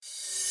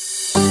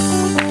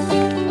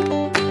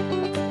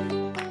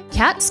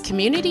Cats,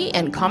 Community,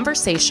 and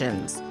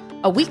Conversations,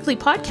 a weekly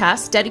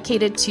podcast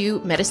dedicated to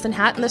Medicine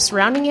Hat and the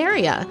surrounding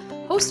area,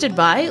 hosted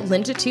by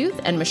Linda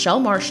Tooth and Michelle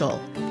Marshall.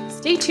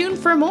 Stay tuned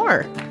for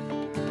more.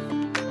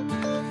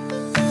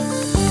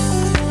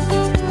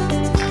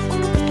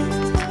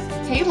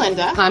 Hey,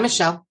 Linda. Hi,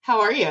 Michelle.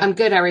 How are you? I'm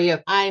good. How are you?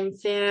 I'm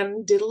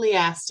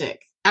fan-diddly-astic.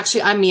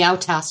 Actually, I'm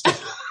meow-tastic.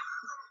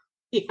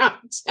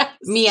 Meow-tastic.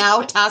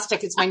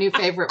 Meow-tastic. It's my new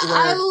favorite word.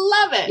 I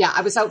love it. Yeah,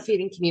 I was out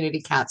feeding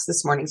community cats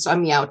this morning, so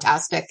I'm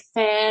meow-tastic.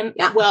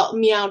 Well,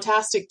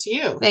 meow-tastic to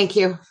you. Thank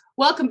you.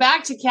 Welcome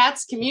back to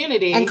Cats,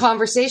 Community. And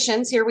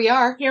Conversations. Here we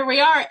are. Here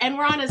we are, and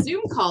we're on a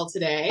Zoom call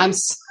today. I'm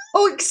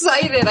so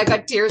excited. I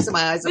got tears in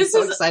my eyes. I'm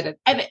so excited.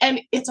 And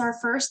it's our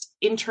first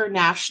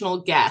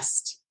international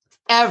guest.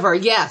 Ever.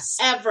 Yes.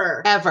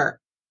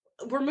 Ever.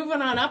 We're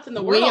moving on up in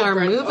the world. We are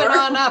moving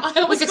on up. I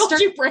almost called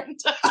you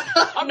Brenda.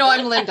 No,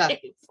 I'm Linda.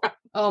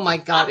 Oh my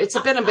God. It's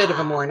been a bit of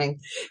a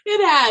morning.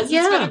 It has.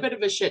 Yeah. It's been a bit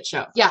of a shit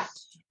show. Yeah.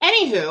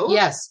 Anywho.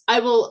 Yes.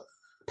 I will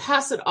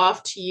pass it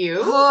off to you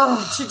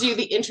to do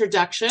the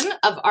introduction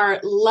of our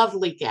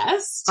lovely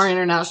guest. Our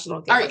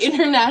international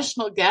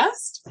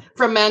guest.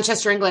 From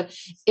Manchester, England.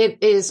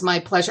 It is my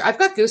pleasure. I've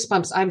got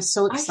goosebumps. I'm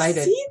so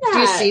excited. I see that. Do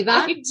you see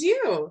that? I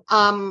do.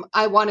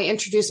 I want to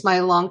introduce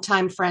my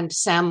longtime friend,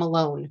 Sam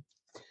Malone.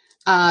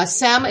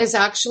 Sam is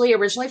actually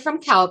originally from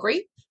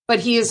Calgary, but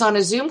he is on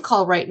a Zoom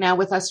call right now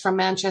with us from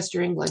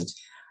Manchester, England.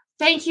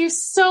 Thank you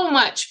so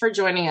much for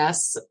joining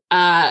us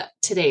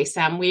today,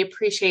 Sam. We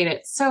appreciate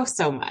it so,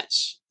 so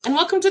much. And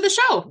welcome to the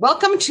show.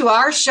 Welcome to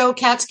our show,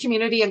 Cats,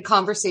 Community, and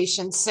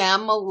Conversation,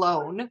 Sam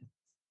Malone.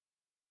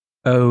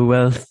 Oh,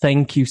 well,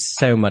 thank you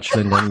so much,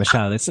 Linda and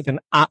Michelle. It's been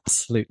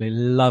absolutely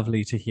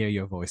lovely to hear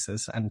your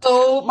voices. And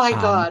oh, my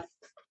God.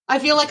 I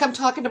feel like I'm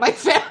talking to my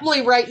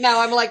family right now.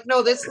 I'm like,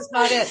 no, this is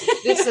not it.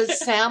 This is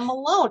Sam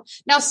Malone.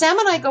 Now, Sam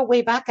and I go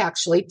way back,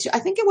 actually. I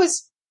think it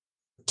was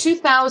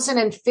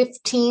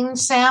 2015,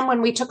 Sam,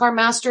 when we took our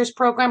master's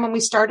program, when we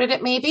started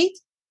it, maybe.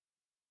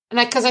 And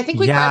because I think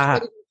we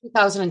graduated in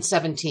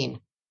 2017.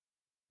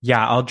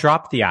 Yeah, I'll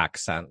drop the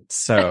accent.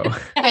 So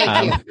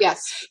thank you.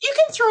 Yes. You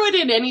can throw it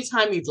in any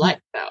time you'd like,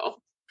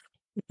 though.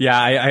 Yeah,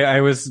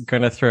 I was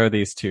going to throw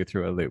these two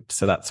through a loop.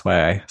 So that's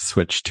why I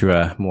switched to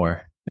a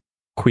more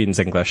Queen's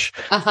English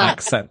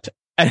accent.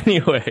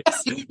 Anyways.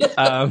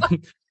 I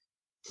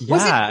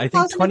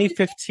think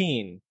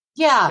 2015.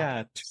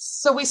 Yeah.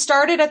 So we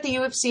started at the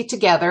U of C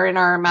together in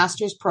our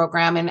master's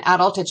program in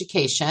adult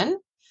education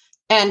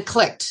and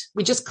clicked.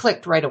 We just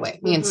clicked right away,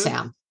 me and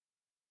Sam.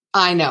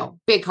 I know.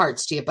 Big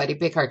hearts to you, buddy.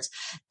 Big hearts.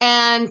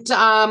 And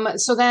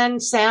so then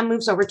Sam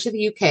moves over to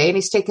the UK and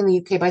he's taken the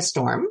UK by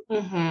storm.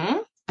 Mm-hmm.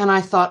 And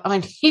I thought,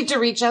 I need to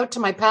reach out to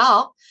my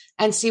pal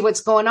and see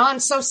what's going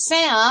on. So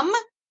Sam,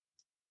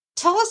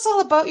 tell us all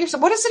about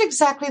yourself. What is it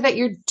exactly that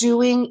you're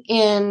doing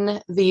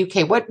in the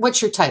UK?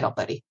 What's your title,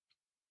 buddy?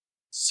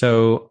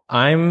 So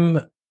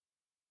I'm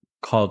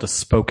called a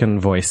spoken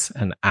voice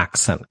and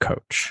accent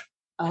coach.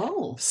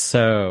 Oh.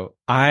 So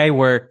I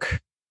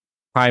work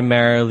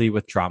primarily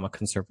with drama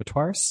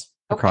conservatoires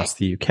across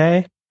the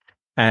UK.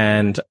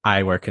 And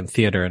I work in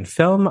theater and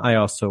film. I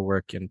also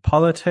work in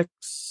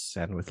politics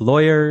and with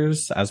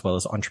lawyers as well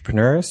as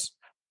entrepreneurs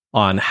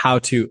on how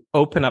to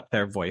open up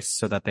their voice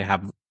so that they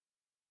have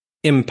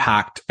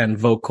impact and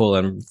vocal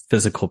and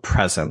physical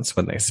presence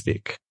when they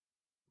speak.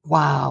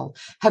 Wow.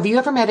 Have you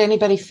ever met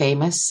anybody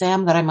famous,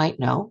 Sam, that I might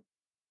know?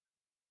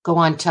 Go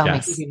on, tell me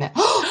who you met.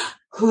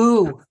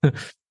 Who?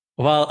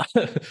 Well,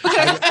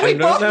 we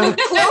both moved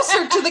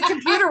closer to the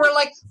computer. We're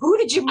like, who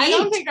did you meet? I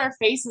don't think our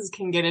faces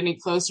can get any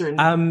closer in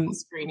the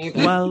screen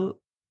either. Well,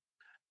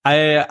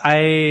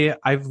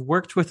 I've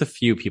worked with a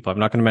few people. I'm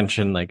not going to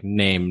mention like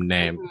name,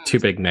 two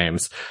big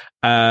names.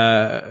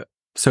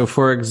 So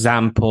for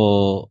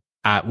example,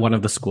 at one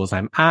of the schools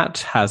I'm at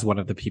has one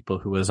of the people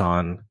who was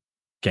on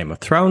Game of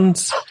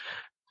Thrones.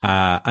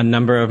 A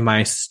number of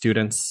my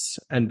students,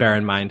 and bear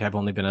in mind, I've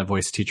only been a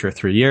voice teacher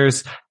 3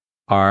 years,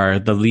 are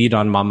the lead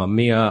on Mamma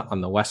Mia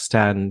on the West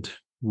End.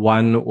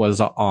 One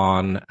was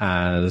on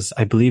as,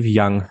 I believe,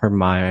 young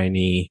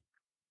Hermione,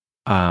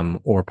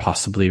 or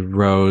possibly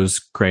Rose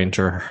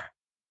Granger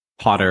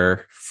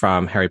Potter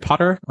from Harry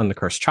Potter on The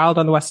Cursed Child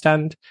on the West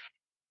End.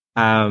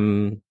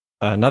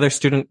 Another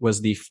student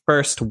was the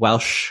first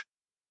Welsh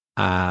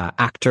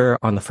actor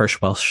on the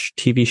first Welsh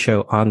TV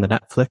show on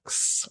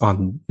Netflix,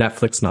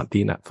 not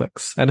the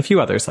Netflix, and a few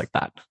others like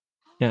that.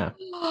 Yeah.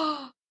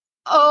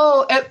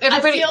 Oh,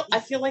 everybody. I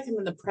feel like I'm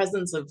in the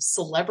presence of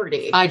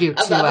celebrity. I do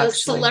too, About actually.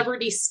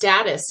 Celebrity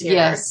status here.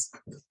 Yes.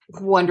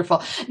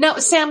 Wonderful. Now,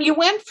 Sam, you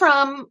went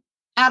from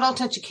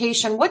adult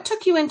education. What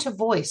took you into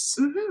voice?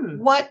 Mm-hmm.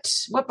 What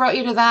brought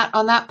you to that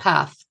on that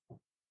path?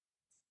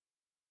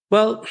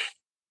 Well,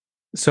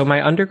 so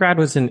my undergrad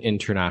was in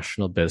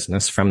international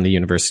business from the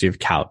University of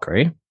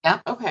Calgary. Yeah.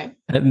 Okay.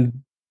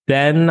 And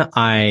then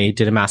I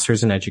did a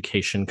master's in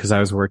education because I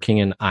was working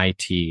in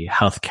IT,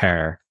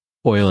 healthcare,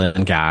 oil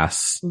and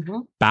gas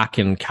back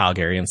in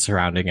Calgary and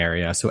surrounding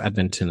area. So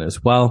Edmonton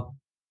as well.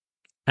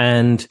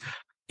 And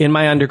in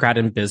my undergrad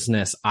in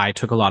business, I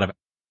took a lot of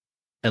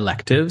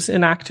electives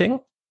in acting.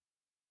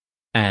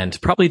 And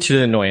probably to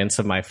the annoyance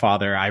of my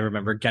father, I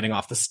remember getting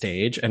off the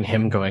stage and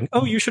him going,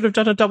 "Oh, you should have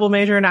done a double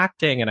major in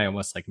acting." And I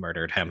almost like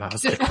murdered him. I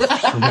was like,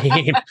 "What do you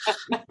mean?"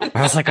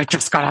 I was like, "I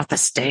just got off the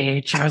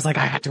stage. I was like,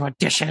 I had to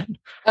audition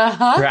for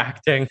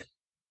acting."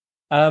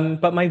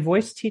 But my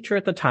voice teacher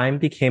at the time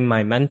became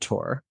my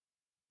mentor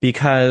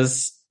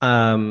because,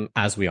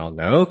 as we all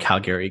know,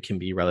 Calgary can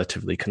be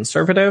relatively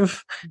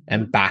conservative.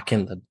 And back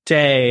in the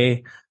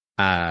day,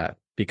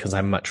 because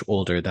I'm much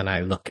older than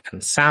I look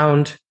and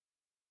sound,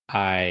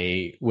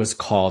 I was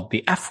called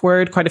the F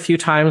word quite a few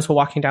times while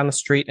walking down the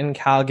street in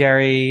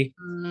Calgary.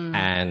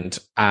 And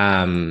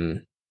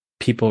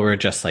people were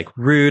just like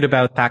rude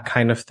about that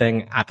kind of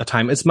thing at the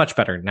time. It's much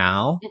better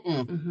now.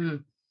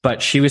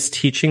 But she was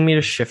teaching me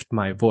to shift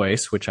my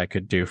voice, which I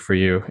could do for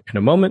you in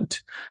a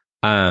moment,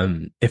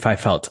 if I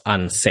felt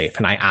unsafe.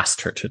 And I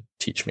asked her to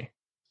teach me.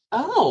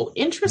 Oh,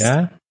 interesting.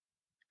 Yeah.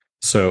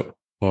 So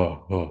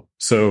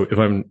if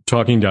I'm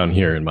talking down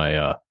here in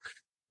my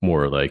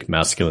more like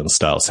masculine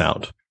style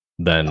sound,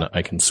 then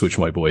I can switch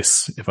my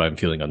voice if I'm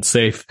feeling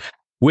unsafe,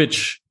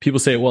 which people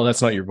say, well,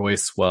 that's not your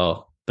voice.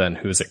 Well, then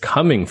who is it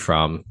coming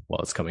from?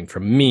 Well, it's coming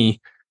from me,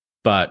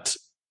 but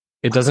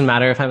it doesn't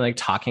matter if I'm like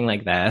talking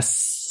like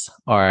this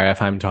or if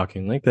I'm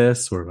talking like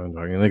this or if I'm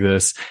talking like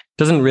this. It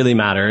doesn't really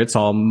matter. It's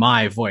all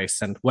my voice,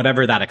 and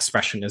whatever that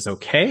expression is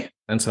okay.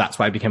 And so that's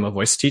why I became a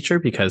voice teacher,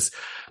 because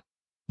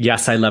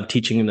yes, I love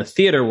teaching in the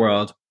theater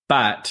world,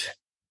 but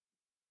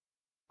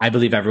I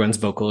believe everyone's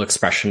vocal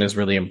expression is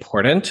really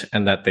important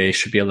and that they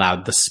should be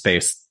allowed the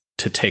space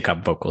to take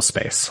up vocal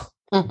space.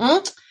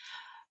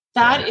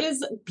 That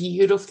is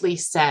beautifully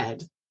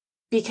said,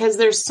 because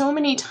there's so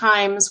many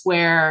times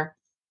where,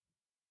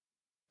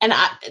 and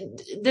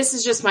this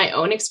is just my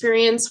own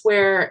experience,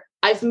 where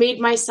I've made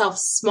myself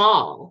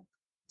small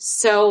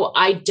so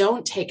I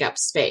don't take up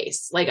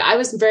space. Like, I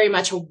was very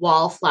much a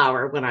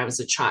wallflower when I was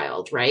a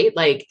child, right?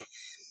 Like,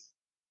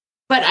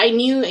 but I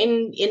knew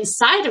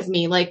inside of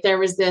me, like, there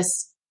was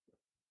this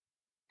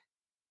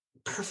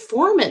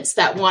performance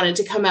that wanted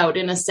to come out,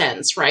 in a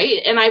sense,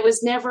 right? And I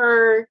was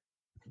never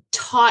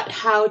taught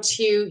how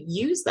to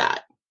use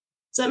that.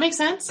 Does that make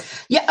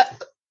sense? Yeah.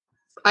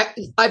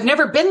 I've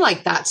never been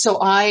like that, so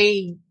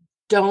I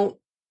don't.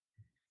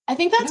 I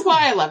think that's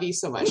why I love you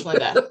so much,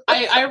 Linda.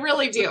 I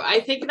really do. I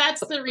think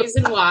that's the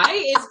reason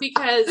why, is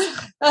because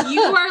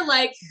you are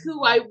like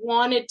who I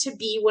wanted to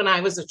be when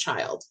I was a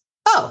child.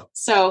 Oh,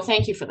 so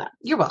thank you for that.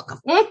 You're welcome.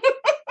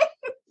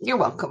 You're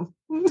welcome.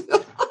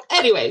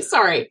 Anyway,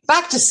 sorry.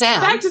 Back to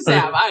Sam.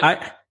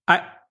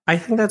 I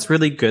think that's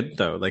really good,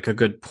 though, like a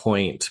good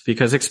point,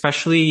 because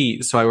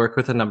especially, so I work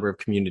with a number of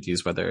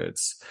communities, whether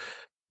it's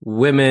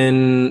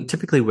women,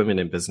 typically women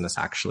in business,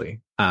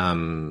 actually,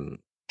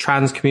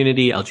 trans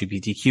community,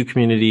 LGBTQ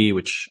community,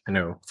 which I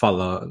know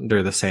follow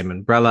under the same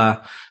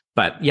umbrella.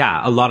 But yeah,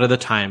 a lot of the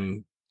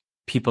time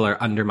people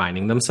are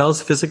undermining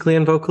themselves physically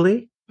and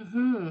vocally,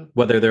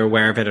 whether they're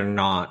aware of it or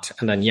not.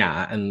 And then,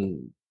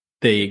 and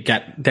they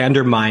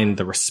undermine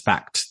the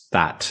respect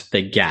that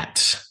they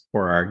get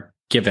or are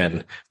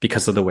given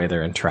because of the way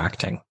they're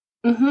interacting.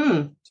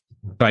 So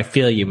I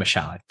feel you,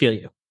 Michelle. I feel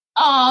you.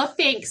 Oh,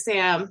 thanks,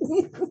 Sam.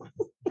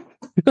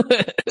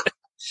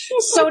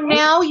 So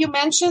now you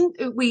mentioned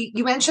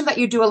that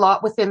you do a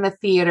lot within the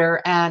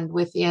theater and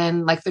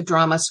within like the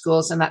drama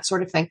schools and that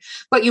sort of thing,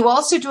 but you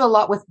also do a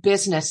lot with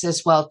business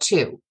as well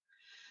too.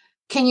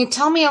 Can you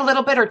tell me a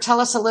little bit, or tell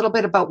us a little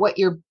bit about what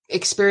your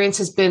experience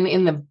has been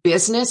in the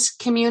business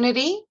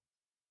community?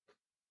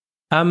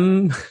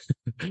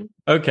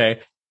 Okay.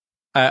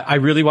 I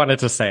really wanted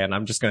to say, and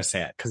I'm just going to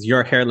say it because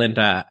you're here,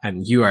 Linda,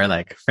 and you are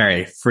like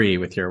very free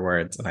with your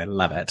words, and I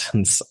love it.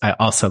 And I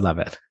also love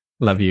it.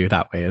 Love you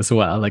that way as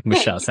well. Like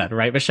Michelle said,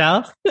 right,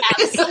 Michelle?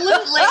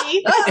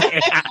 Absolutely.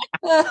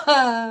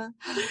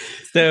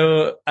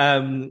 So,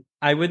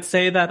 I would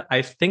say that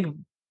I think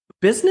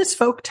business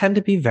folk tend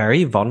to be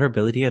very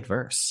vulnerability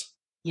adverse.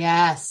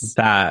 Yes.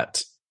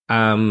 That,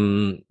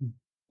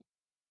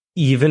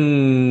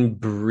 even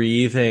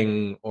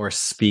breathing or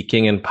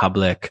speaking in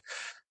public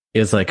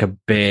is like a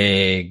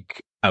big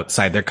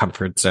outside their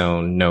comfort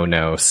zone,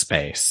 no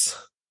space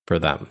for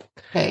them.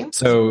 Okay.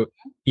 So,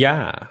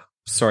 yeah.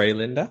 Sorry,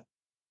 Linda.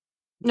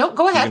 No,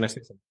 go ahead.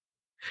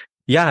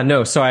 Yeah,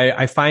 no. So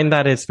I find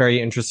that it's very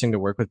interesting to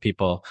work with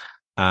people.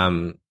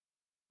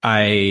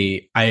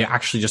 I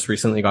actually just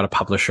recently got a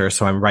publisher,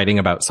 so I'm writing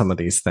about some of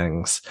these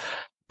things.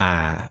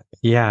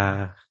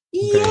 Yeah.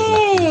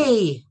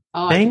 Yay!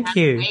 Oh, Thank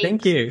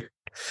you.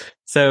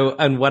 So,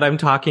 and what I'm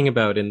talking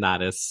about in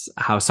that is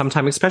how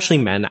sometimes, especially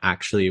men,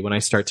 actually, when I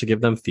start to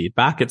give them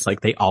feedback, it's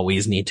like they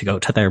always need to go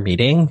to their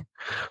meeting,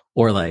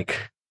 or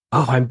like,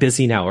 oh, I'm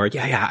busy now, or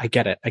yeah, I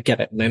get it.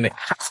 And then they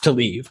have to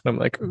leave. And I'm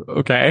like,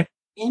 okay.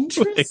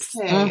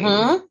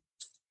 Interesting.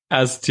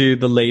 As to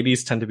the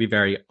ladies tend to be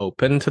very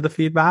open to the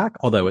feedback,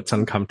 although it's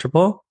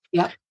uncomfortable.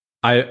 Yeah.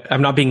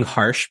 I'm not being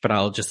harsh, but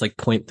I'll just like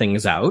point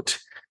things out.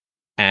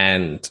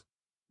 And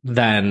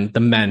then the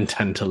men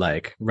tend to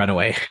like run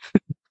away.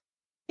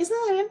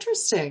 Isn't that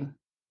interesting?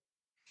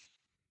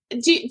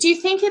 Do you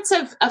think it's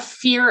a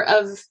fear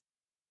of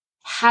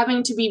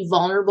having to be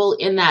vulnerable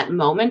in that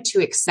moment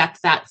to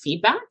accept that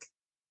feedback?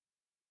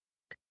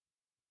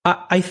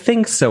 I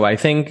think so. I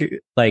think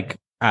like,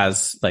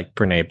 as like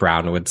Brene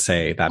Brown would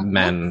say, that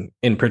men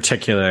in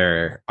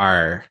particular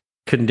are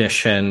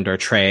conditioned or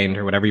trained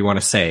or whatever you want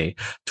to say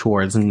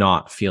towards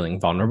not feeling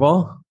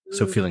vulnerable.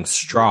 So feeling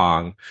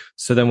strong.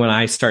 So then when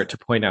I start to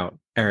point out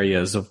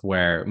areas of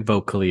where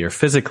vocally or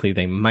physically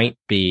they might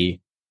be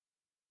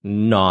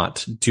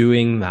not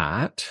doing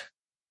that,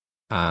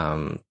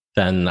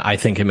 then I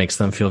think it makes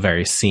them feel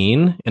very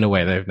seen in a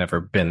way they've never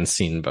been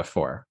seen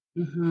before.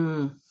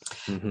 Mm-hmm.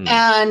 Mm-hmm.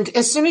 And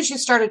as soon as you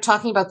started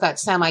talking about that,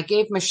 Sam, I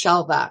gave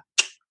Michelle that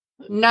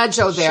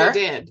nudge-o there. She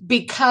did.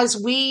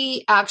 Because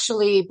we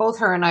actually, both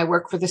her and I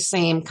work for the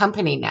same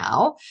company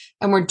now,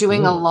 and we're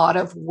doing a lot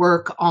of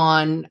work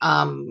on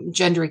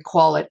gender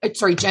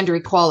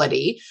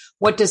equality.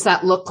 What does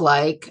that look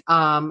like,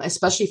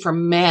 especially for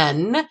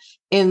men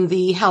in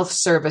the health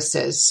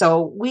services?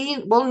 So we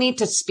will need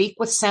to speak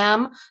with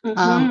Sam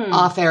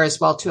off air as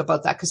well too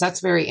about that, because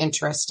that's very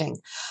interesting.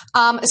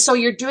 So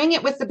you're doing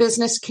it with the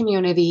business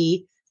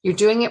community. You're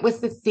doing it with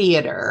the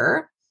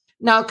theater.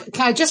 Now,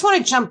 I just want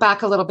to jump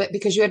back a little bit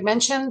because you had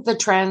mentioned the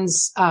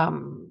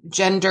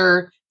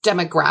transgender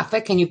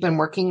demographic and you've been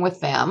working with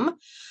them.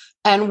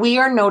 And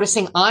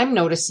I'm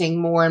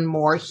noticing more and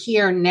more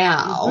here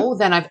now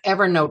than I've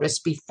ever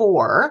noticed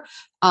before,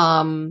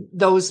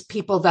 those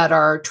people that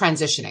are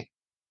transitioning.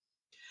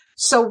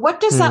 So what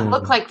does that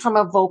look like from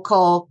a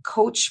vocal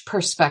coach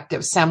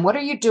perspective, Sam? What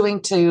are you doing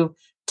to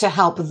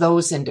help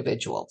those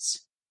individuals?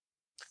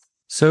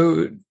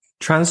 So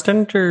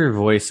transgender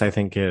voice, I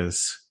think,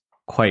 is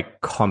quite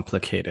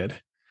complicated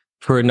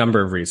for a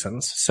number of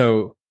reasons.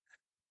 So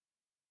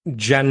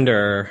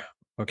gender,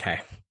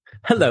 okay.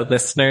 Hello,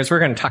 listeners. We're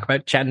going to talk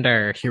about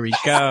gender. Here we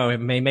go.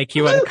 It may make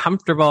you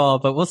uncomfortable,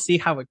 but we'll see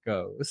how it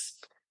goes.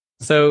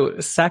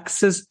 So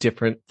sex is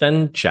different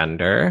than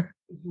gender.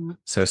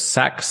 So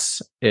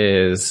sex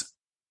is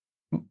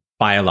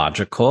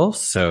biological.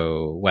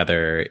 So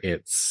whether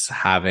it's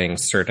having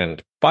certain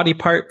body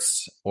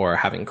parts or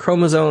having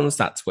chromosomes,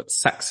 that's what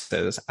sex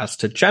is. As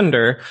to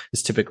gender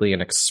is typically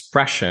an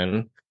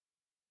expression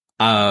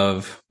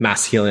of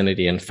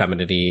masculinity and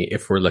femininity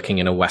if we're looking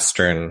in a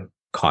Western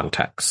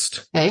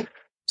context. Okay.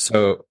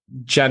 So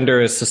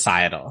gender is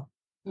societal.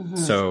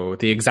 So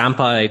the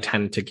example I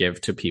tend to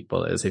give to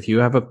people is if you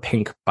have a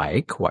pink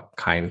bike, what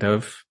kind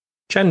of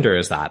gender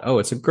is that? Oh,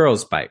 it's a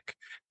girl's bike.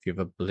 If you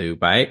have a blue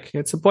bike,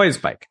 it's a boy's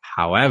bike.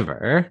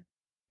 However,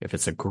 if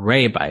it's a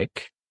gray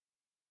bike,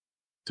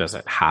 does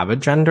it have a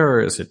gender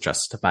or is it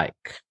just a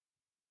bike?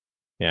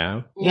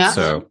 Yeah.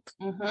 So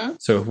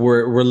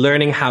we're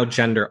learning how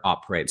gender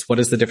operates. What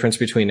is the difference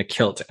between a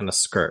kilt and a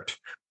skirt?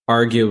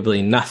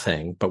 Arguably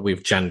nothing, but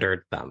we've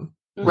gendered them.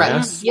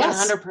 Right.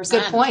 Yes. 100%.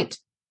 Good point.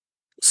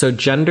 So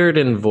gendered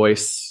in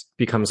voice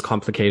becomes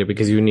complicated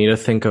because you need to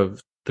think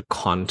of the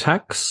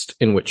context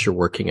in which you're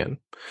working in.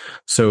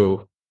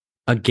 So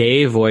a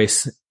gay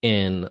voice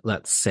in,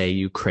 let's say,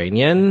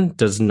 Ukrainian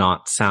does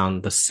not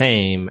sound the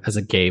same as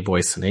a gay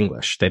voice in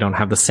English. They don't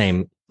have the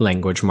same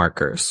language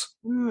markers.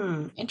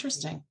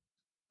 Interesting.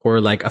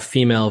 Or like a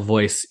female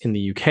voice in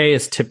the UK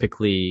is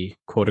typically,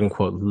 quote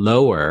unquote,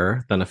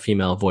 lower than a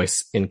female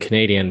voice in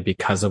Canadian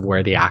because of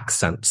where the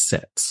accent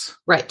sits.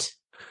 Right.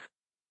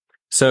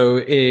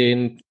 So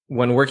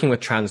when working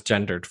with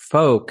transgendered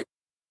folk,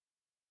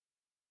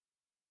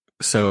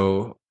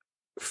 so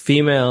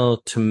female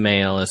to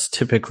male is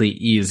typically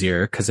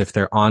easier because if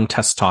they're on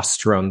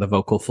testosterone, the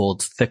vocal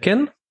folds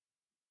thicken.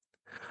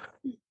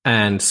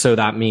 And so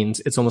that means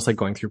it's almost like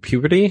going through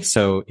puberty.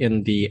 So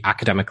in the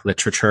academic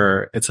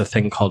literature, it's a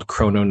thing called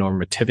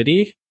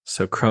chrononormativity.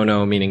 So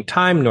chrono meaning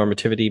time,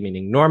 normativity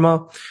meaning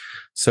normal.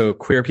 So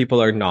queer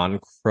people are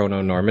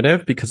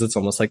non-chrononormative because it's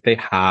almost like they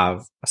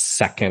have a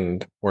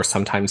second or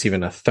sometimes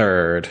even a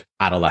third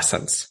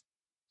adolescence.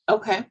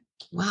 Okay.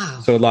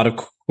 Wow. So a lot of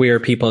queer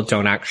people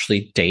don't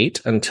actually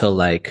date until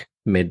like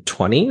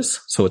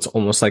mid-20s. So it's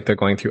almost like they're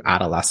going through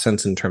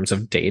adolescence in terms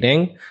of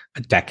dating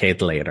a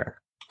decade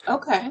later.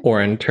 Okay.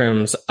 Or in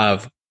terms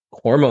of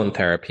hormone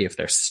therapy, if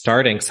they're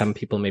starting, some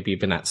people maybe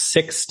even at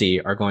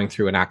 60 are going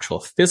through an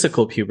actual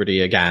physical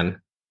puberty again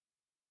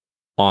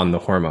on the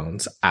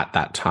hormones at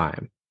that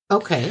time.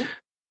 Okay.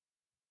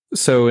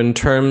 So in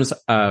terms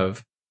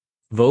of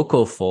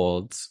vocal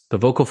folds, the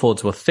vocal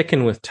folds will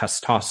thicken with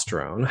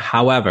testosterone.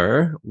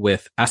 However,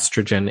 with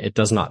estrogen, it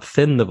does not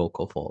thin the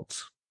vocal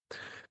folds.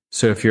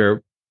 So if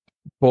you're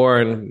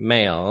born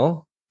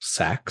male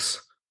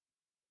sex,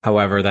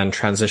 however, then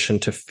transition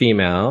to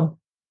female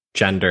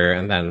gender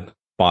and then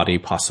body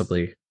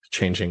possibly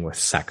changing with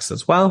sex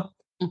as well,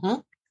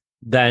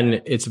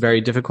 then it's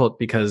very difficult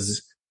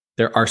because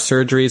there are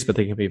surgeries, but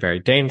they can be very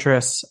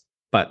dangerous.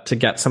 But to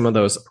get some of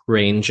those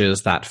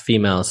ranges that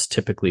females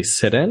typically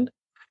sit in,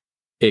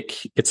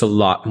 it's a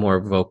lot more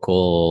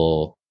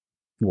vocal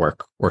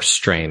work or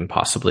strain,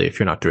 possibly, if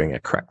you're not doing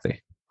it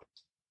correctly.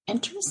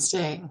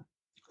 Interesting.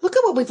 Look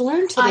at what we've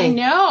learned today. I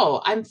know.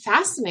 I'm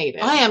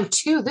fascinated. I am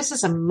too. This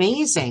is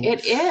amazing.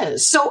 It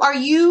is. So are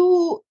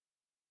you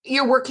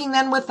you're working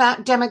then with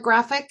that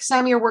demographic,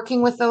 Sam? You're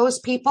working with those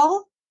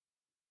people?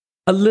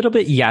 A little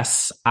bit,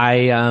 yes.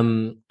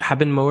 I have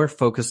been more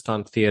focused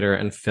on theater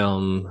and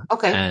film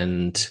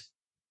and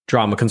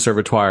drama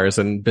conservatoires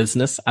and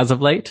business as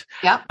of late.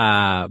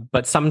 Yeah.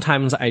 But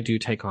sometimes I do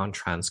take on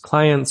trans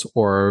clients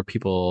or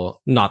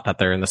people, not that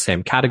they're in the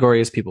same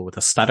category as people with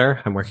a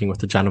stutter. I'm working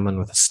with a gentleman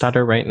with a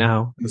stutter right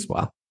now as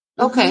well.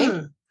 Okay.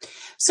 Mm-hmm.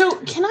 So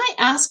can I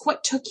ask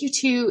what took you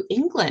to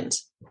England?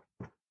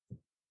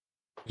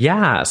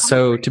 Yeah.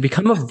 So to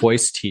become a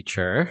voice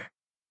teacher,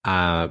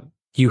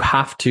 you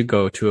have to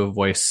go to a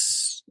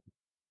voice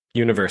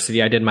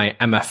university. I did my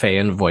MFA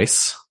in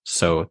voice.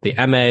 So the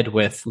MEd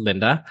with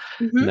Linda,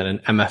 and then an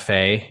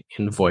MFA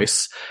in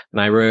voice.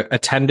 And I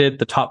attended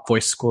the top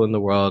voice school in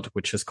the world,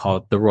 which is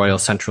called the Royal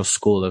Central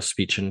School of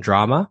Speech and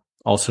Drama,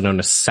 also known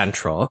as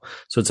Central.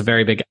 So it's a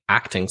very big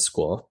acting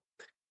school.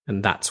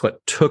 And that's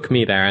what took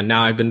me there. And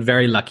now I've been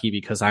very lucky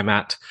because I'm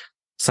at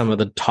some of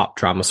the top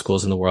drama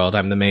schools in the world.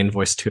 I'm the main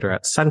voice tutor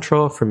at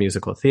Central for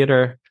musical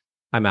theater.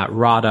 I'm at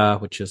RADA,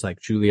 which is like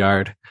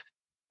Juilliard.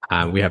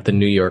 We have the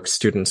New York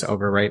students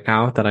over right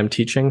now that I'm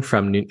teaching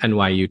from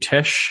NYU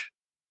Tisch,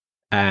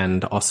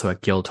 and also at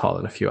Guildhall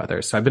and a few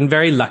others. So I've been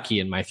very lucky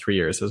in my 3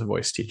 years as a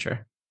voice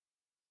teacher.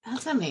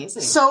 That's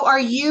amazing. So are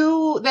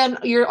you then,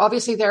 you're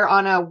obviously there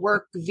on a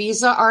work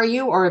visa, are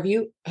you? Or have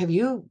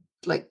you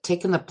like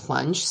taken the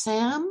plunge,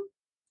 Sam?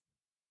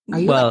 Are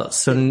you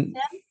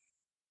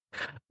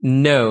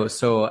no,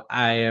 so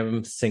I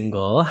am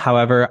single.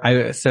 However,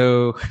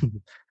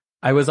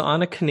 I was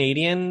on a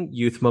Canadian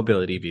youth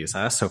mobility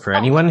visa. So for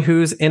anyone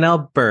who's in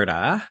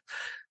Alberta,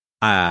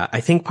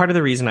 I think part of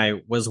the reason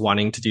I was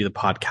wanting to do the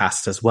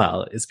podcast as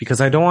well is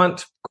because I don't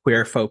want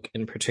queer folk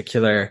in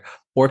particular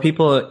or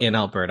people in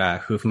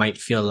Alberta who might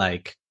feel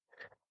like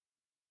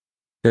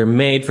they're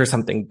made for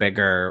something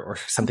bigger or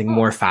something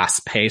more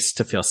fast paced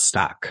to feel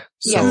stuck.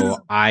 So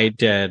I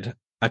did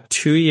a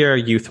 2-year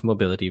youth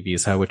mobility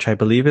visa, which I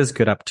believe is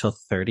good up till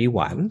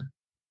 31.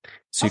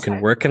 So you can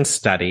work and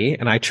study.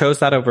 And I chose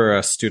that over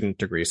a student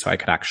degree so I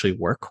could actually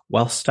work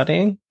while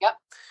studying. Yep.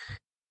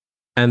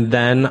 And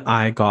then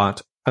I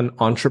got an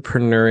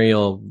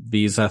entrepreneurial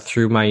visa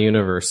through my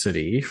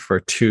university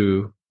for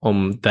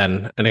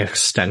then an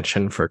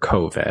extension for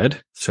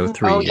COVID. So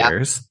 3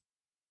 years.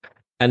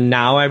 And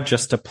now I've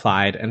just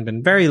applied and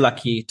been very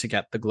lucky to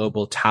get the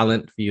global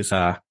talent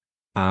visa.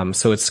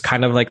 So it's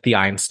kind of like the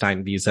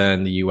Einstein visa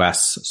in the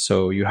US.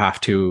 So you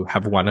have to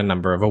have won a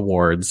number of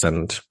awards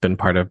and been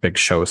part of big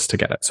shows to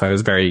get it. So I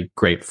was very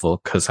grateful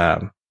because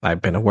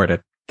I've been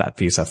awarded that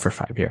visa for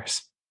 5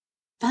 years.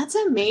 That's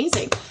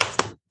amazing.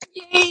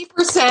 Yay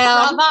for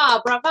Sam.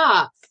 Brava,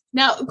 brava.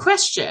 Now,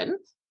 question.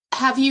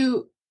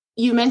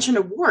 You mentioned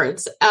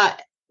awards.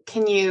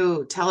 Can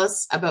you tell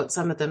us about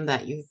some of them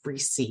that you've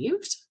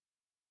received?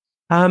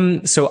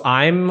 So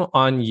I'm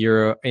on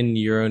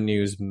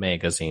Euronews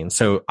magazine.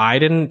 So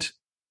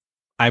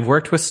I've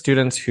worked with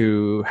students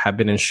who have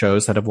been in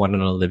shows that have won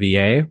an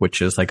Olivier,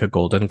 which is like a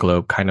Golden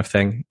Globe kind of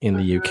thing in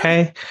the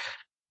UK.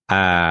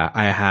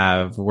 I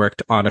have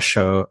worked on a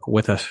show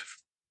with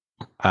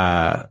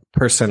a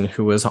person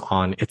who was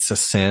on It's a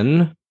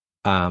Sin,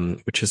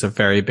 which is a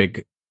very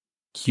big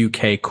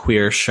UK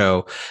queer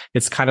show.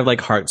 It's kind of like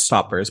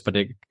Heartstoppers, but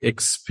it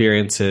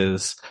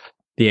experiences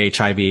the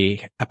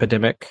HIV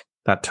epidemic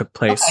that took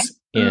place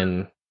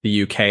in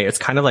the UK. It's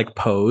kind of like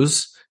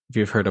Pose, if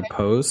you've heard of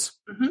Pose.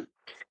 Mm-hmm.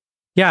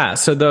 Yeah,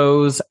 so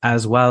those,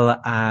 as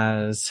well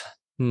as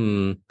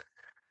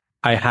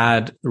I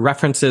had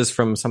references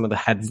from some of the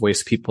head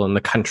voice people in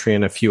the country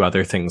and a few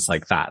other things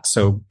like that.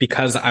 So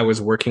because I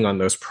was working on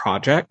those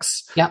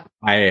projects,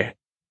 I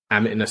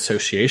am in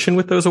association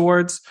with those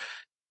awards.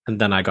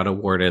 And then I got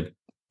awarded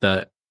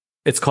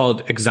it's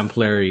called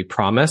Exemplary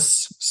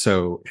Promise.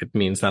 So it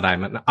means that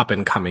I'm an up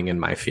and coming in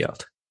my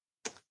field.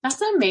 That's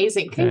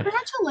amazing.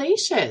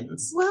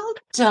 Congratulations. Well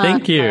done.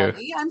 Thank you.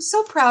 Buddy. I'm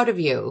so proud of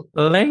you.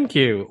 Thank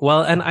you.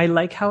 Well, and I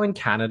like how in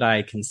Canada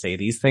I can say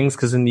these things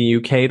because in the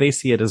UK they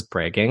see it as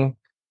bragging.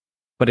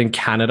 But in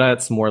Canada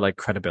it's more like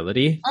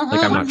credibility.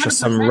 Like I'm not just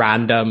some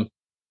random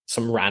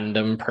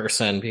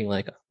person being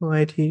like, oh,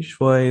 I teach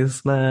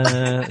voice,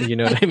 man. You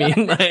know what I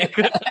mean?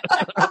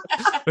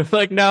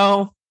 Like,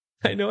 no,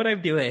 I know what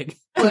I'm doing.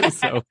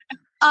 So.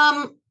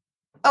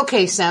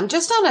 Okay, Sam,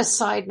 just on a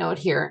side note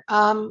here.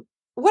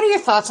 What are your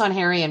thoughts on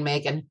Harry and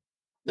Meghan?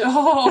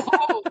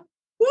 Oh,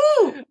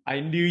 woo! I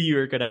knew you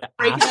were going to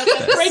ask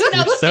this.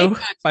 You're so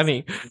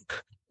funny.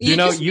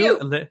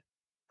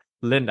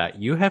 Linda,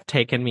 you have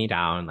taken me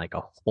down like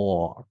a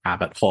whole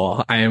rabbit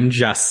hole. I am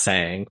just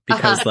saying,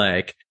 because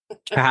like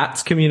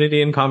Cat's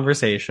community and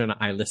conversation,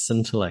 I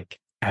listen to like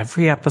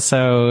every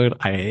episode.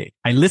 I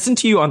listen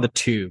to you on the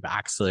tube.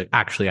 Actually,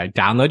 I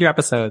download your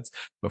episodes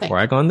before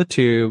I go on the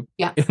tube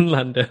in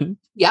London.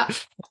 Yeah.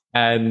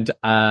 And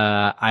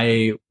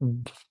I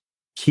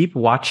keep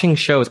watching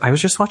shows. I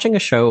was just watching a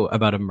show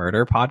about a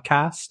murder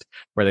podcast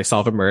where they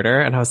solve a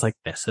murder. And I was like,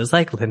 this is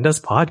like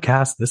Linda's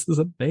podcast. This is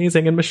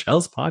amazing. And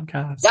Michelle's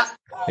podcast. Yeah.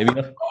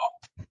 Maybe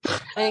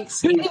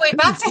Thanks. Anyway,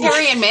 back to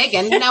Harry and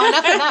Meghan. Now,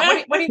 enough of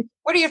that.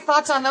 What What are your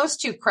thoughts on those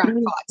two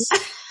crackpots?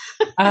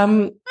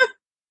 I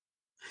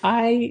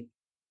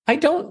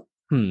don't.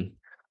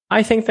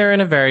 I think they're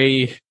in a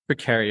very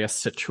precarious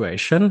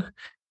situation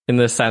in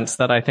the sense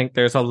that I think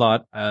there's a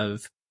lot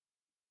of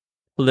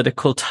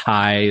political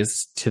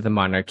ties to the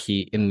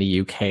monarchy in the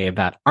UK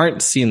that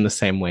aren't seen the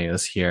same way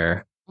as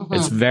here. Mm-hmm.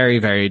 It's very,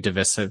 very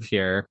divisive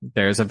here.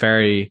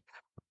 The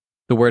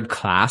word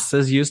class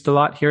is used a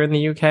lot here in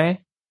the UK,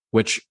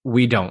 which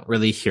we don't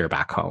really hear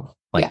back home,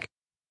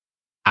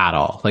 at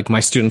all. Like my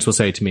students will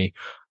say to me,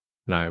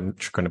 and I'm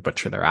going to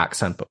butcher their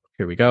accent, but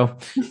here we go.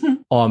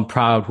 Oh, I'm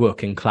proud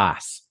working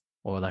class.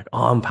 Or like,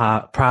 oh, I'm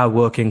proud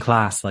working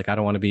class. Like, I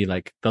don't want to be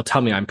like, they'll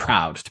tell me I'm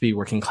proud to be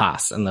working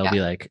class. And they'll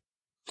be like,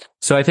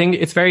 so I think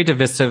it's very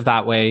divisive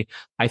that way.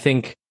 I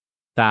think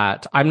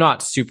that I'm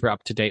not super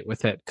up to date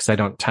with it because I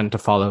don't tend to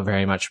follow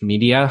very much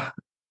media,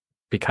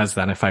 because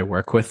then if I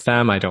work with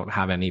them, I don't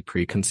have any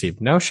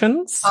preconceived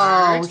notions.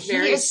 Oh, he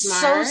is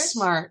so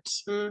smart.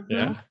 Mm-hmm.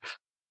 Yeah.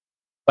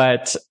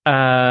 But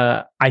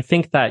I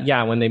think that,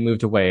 when they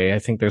moved away, I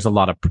think there's a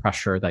lot of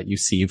pressure that you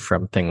see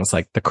from things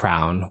like The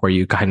Crown, where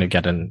you kind of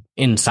get an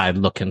inside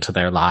look into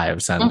their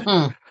lives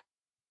and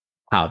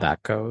how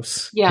that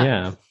goes.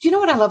 Yeah. Do you know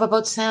what I love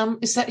about Sam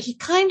is that he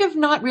kind of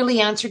not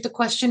really answered the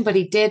question, but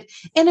he did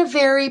in a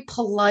very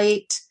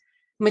polite,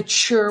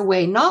 mature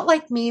way. Not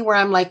like me, where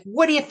I'm like,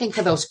 what do you think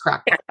of those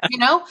crackpots?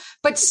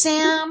 But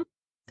Sam,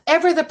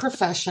 ever the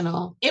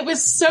professional. It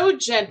was so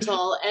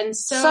gentle and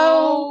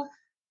so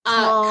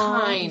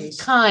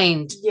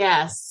kind.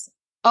 Yes.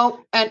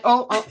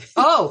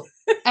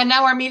 And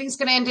now our meeting's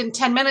going to end in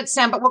 10 minutes,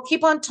 Sam, but we'll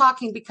keep on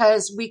talking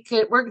because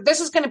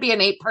this is going to be an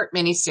 8-part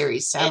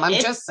miniseries, Sam.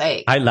 I'm just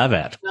saying. I love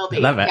it. Will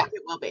be. Love it. Yeah,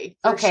 it will be.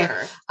 Okay.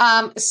 Sure.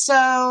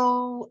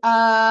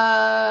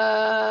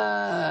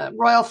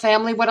 Royal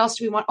family, what else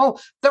do we want? Oh,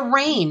 the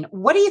rain.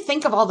 What do you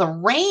think of all the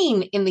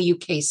rain in the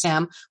UK,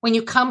 Sam, when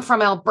you come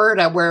from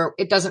Alberta where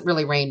it doesn't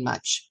really rain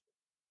much?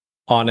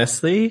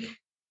 Honestly,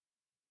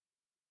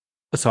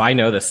 so I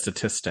know this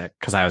statistic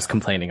because I was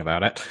complaining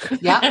about it.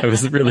 Yeah. I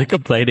was really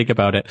complaining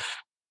about it.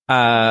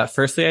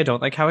 Firstly, I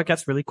don't like how it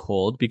gets really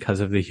cold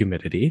because of the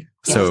humidity.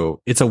 Yes.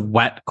 So it's a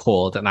wet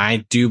cold. And I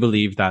do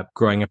believe that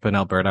growing up in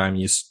Alberta, I'm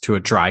used to a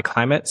dry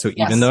climate. So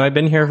even though I've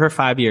been here for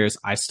 5 years,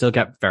 I still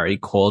get very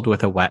cold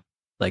with a wet,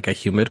 like a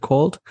humid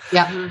cold.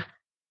 Yeah.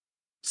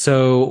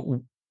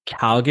 So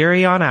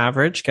Calgary on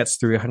average gets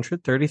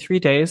 333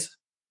 days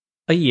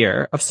a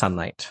year of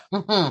sunlight.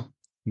 Mm-hmm.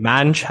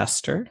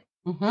 Manchester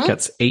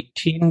gets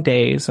 18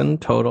 days in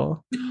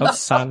total of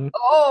sun.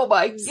 Oh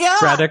my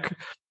God.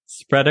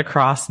 Spread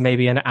across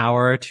maybe an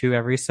hour or two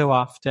every so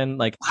often.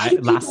 Like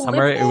last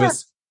summer, it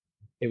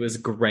was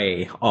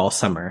gray all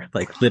summer.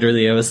 Like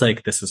literally, I was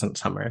like, this isn't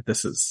summer.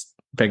 This is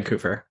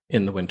Vancouver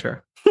in the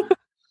winter.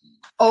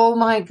 Oh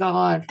my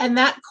God. And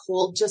that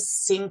cold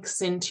just sinks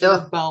into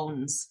your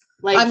bones.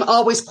 Like I'm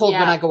always cold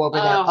when I go over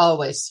there.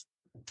 Always.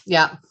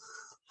 Yeah.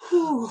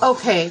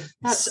 Okay.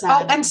 That's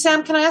sad. And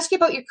Sam, can I ask you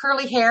about your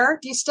curly hair?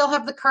 Do you still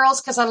have the curls?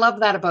 Because I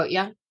love that about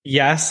you.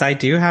 Yes, I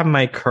do have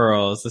my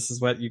curls. This is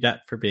what you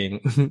get for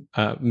being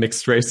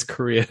mixed race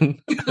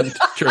Korean and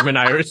German,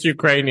 Irish,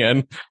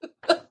 Ukrainian.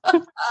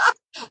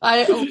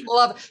 I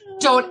love it.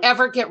 Don't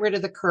ever get rid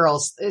of the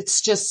curls.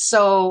 It's just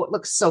it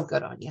looks so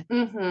good on you.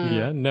 Mm-hmm.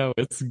 Yeah, no,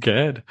 it's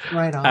good.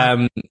 Right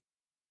on.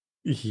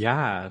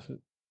 Yeah.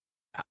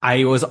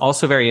 I was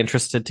also very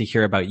interested to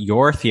hear about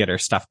your theater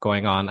stuff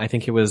going on. I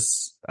think it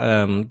was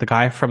the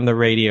guy from the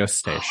radio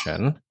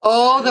station.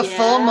 Oh, the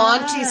Full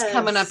Monty's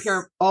coming up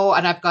here. Oh,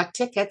 and I've got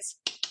tickets.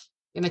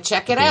 Gonna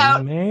check it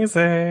out.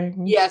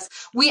 Amazing. Yes.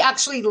 We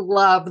actually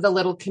love the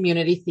little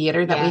community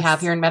theater that we have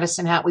here in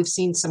Medicine Hat. We've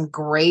seen some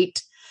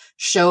great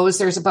shows.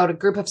 There's about a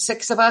group of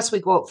 6 of us.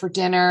 We go out for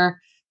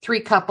dinner.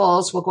 3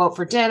 couples will go out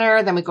for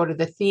dinner, then we go to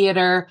the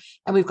theater,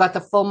 and we've got the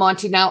Full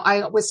Monty. Now,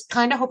 I was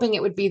kind of hoping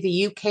it would be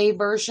the UK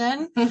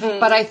version,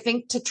 but I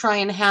think to try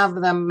and have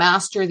them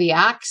master the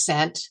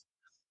accent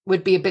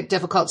would be a bit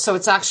difficult. So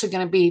it's actually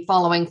going to be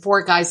following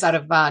 4 guys out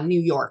of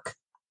New York.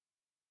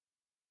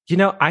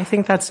 I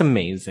think that's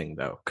amazing,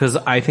 though, because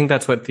I think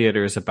that's what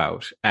theater is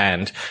about.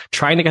 And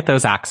trying to get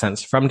those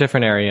accents from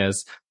different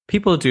areas,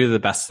 people do the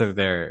best of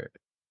their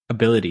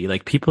ability.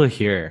 Like people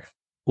here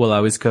will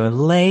always go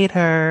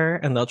later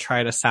and they'll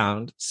try to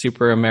sound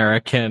super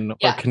American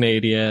or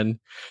Canadian.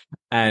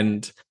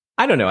 And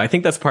I don't know. I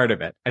think that's part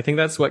of it. I think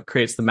that's what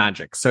creates the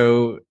magic.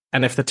 So,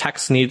 and if the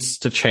text needs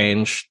to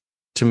change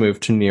to move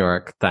to New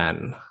York,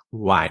 then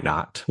why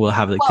not? We'll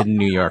have the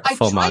New York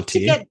Full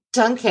Monty. I tried to get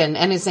Duncan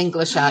and his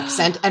English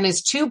accent and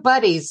his 2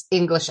 buddies'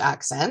 English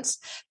accents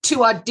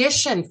to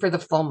audition for the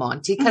Full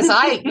Monty because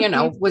I,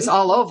 was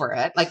all over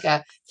it like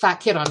a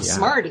fat kid on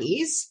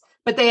Smarties.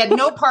 But they had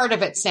no part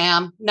of it,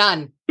 Sam.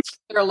 None.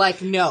 They're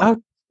like,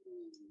 no.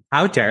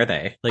 How dare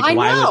they? Like, I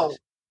know.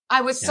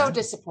 I was so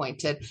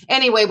disappointed.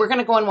 Anyway, we're going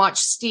to go and watch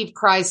Steve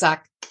Kryzak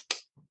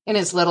in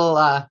his little...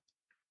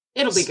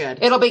 It'll be good.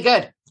 It'll be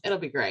good. It'll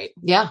be great.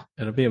 Yeah.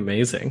 It'll be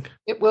amazing.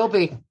 It will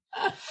be.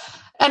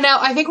 And now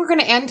I think we're going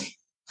to end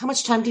How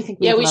much time do you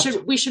think we Yeah, have we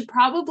left? we should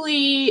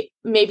probably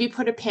maybe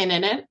put a pin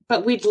in it,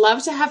 but we'd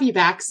love to have you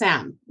back,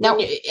 Sam. Now,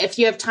 If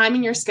you have time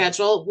in your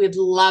schedule, we'd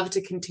love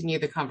to continue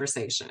the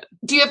conversation.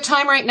 do you have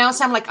time right now,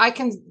 Sam? Like I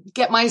can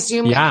get my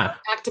Zoom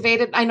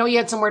activated. I know you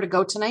had somewhere to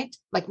go tonight,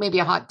 like maybe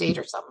a hot date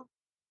or something.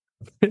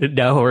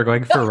 No, we're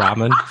going for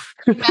ramen.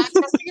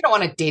 Manchester, you don't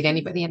want to date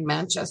anybody in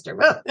Manchester.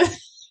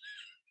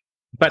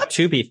 But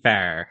to be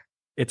fair,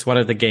 it's one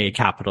of the gay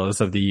capitals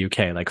of the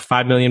UK. Like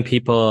 5 million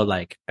people,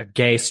 like a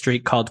gay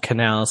street called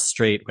Canal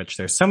Street, which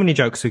there's so many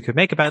jokes we could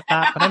make about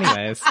that. But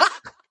anyways.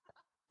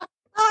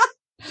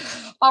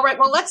 All right.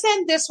 Well, let's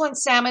end this one,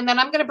 Sam, and then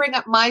I'm going to bring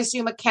up my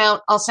Zoom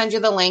account. I'll send you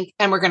the link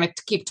and we're going to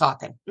keep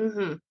talking.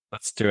 Mm-hmm.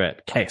 Let's do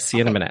it. Okay. See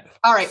you in a minute.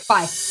 All right.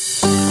 Bye.